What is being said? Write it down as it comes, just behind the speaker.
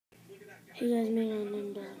Hey guys,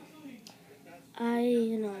 Megan,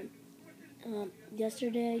 and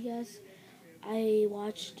yesterday, I guess, I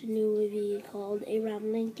watched a new movie called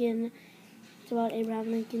Abraham Lincoln. It's about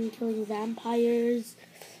Abraham Lincoln killing vampires.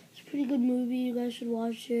 It's a pretty good movie. You guys should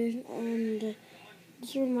watch it. And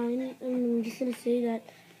I'm just gonna say that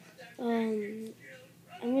I'm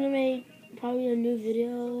gonna make probably a new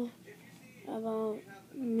video about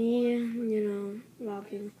me,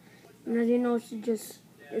 rocking. And as you know,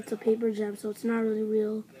 it's a paper gem, so it's not really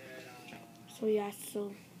real. So it's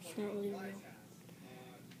not really real.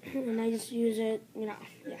 And I just use it, yeah.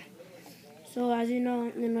 So as you know,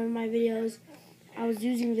 in one of my videos, I was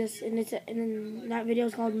using this, and that video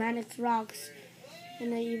is called Mannix Rocks,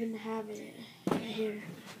 and I even have it right here.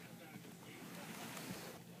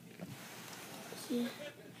 See,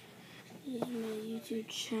 this is my YouTube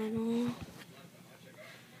channel.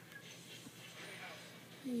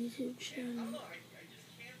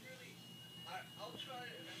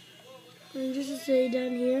 And just to say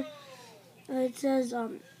down here, it says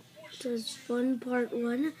fun part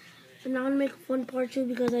 1. And now I'm gonna make fun part 2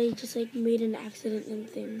 because I just made an accident and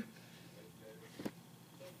thing.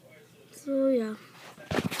 So yeah,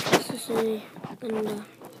 just to say, and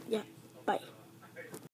bye.